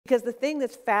Because the thing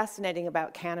that's fascinating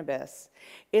about cannabis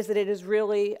is that it is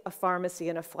really a pharmacy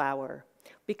in a flower.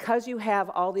 Because you have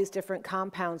all these different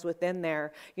compounds within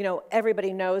there, you know,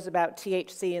 everybody knows about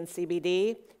THC and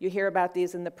CBD. You hear about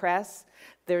these in the press.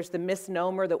 There's the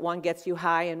misnomer that one gets you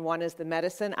high and one is the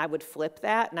medicine. I would flip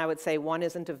that, and I would say one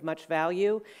isn't of much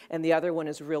value, and the other one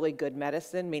is really good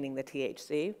medicine, meaning the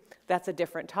THC. That's a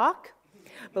different talk.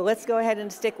 But let's go ahead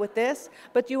and stick with this.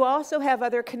 But you also have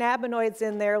other cannabinoids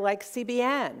in there like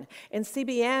CBN. And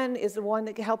CBN is the one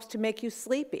that helps to make you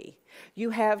sleepy.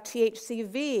 You have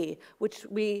THCV, which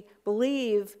we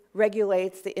believe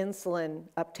regulates the insulin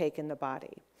uptake in the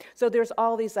body. So there's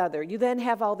all these other. You then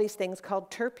have all these things called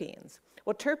terpenes.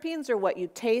 Well, terpenes are what you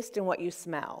taste and what you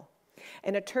smell.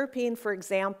 And a terpene, for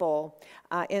example,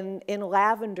 in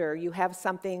lavender, you have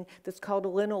something that's called a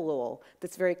linalool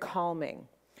that's very calming.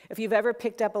 If you've ever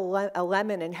picked up a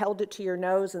lemon and held it to your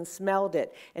nose and smelled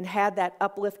it and had that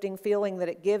uplifting feeling that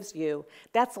it gives you,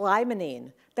 that's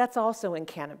limonene. That's also in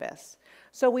cannabis.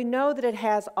 So we know that it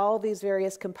has all these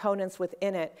various components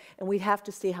within it, and we have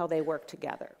to see how they work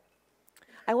together.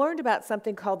 I learned about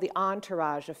something called the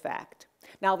entourage effect.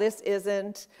 Now, this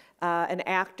isn't an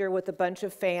actor with a bunch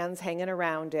of fans hanging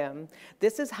around him.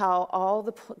 This is how all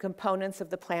the components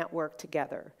of the plant work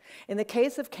together. In the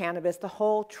case of cannabis, the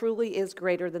whole truly is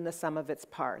greater than the sum of its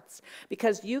parts,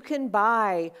 because you can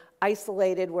buy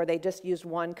isolated where they just use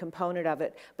one component of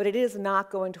it, but it is not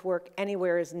going to work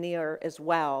anywhere as near as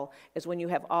well as when you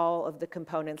have all of the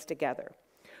components together.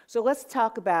 So let's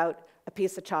talk about a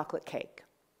piece of chocolate cake.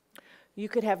 You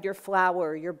could have your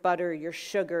flour, your butter, your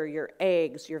sugar, your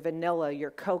eggs, your vanilla,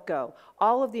 your cocoa,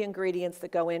 all of the ingredients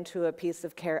that go into a piece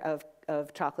of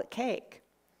chocolate cake.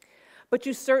 But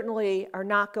you certainly are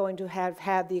not going to have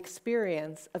had the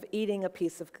experience of eating a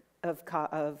piece of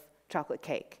chocolate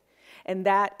cake. And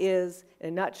that is, in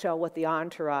a nutshell, what the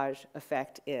entourage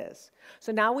effect is.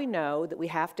 So now we know that we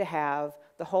have to have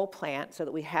the whole plant so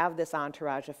that we have this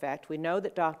entourage effect. We know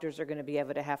that doctors are going to be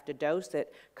able to have to dose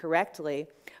it correctly.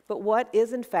 But what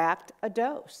is, in fact, a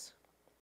dose?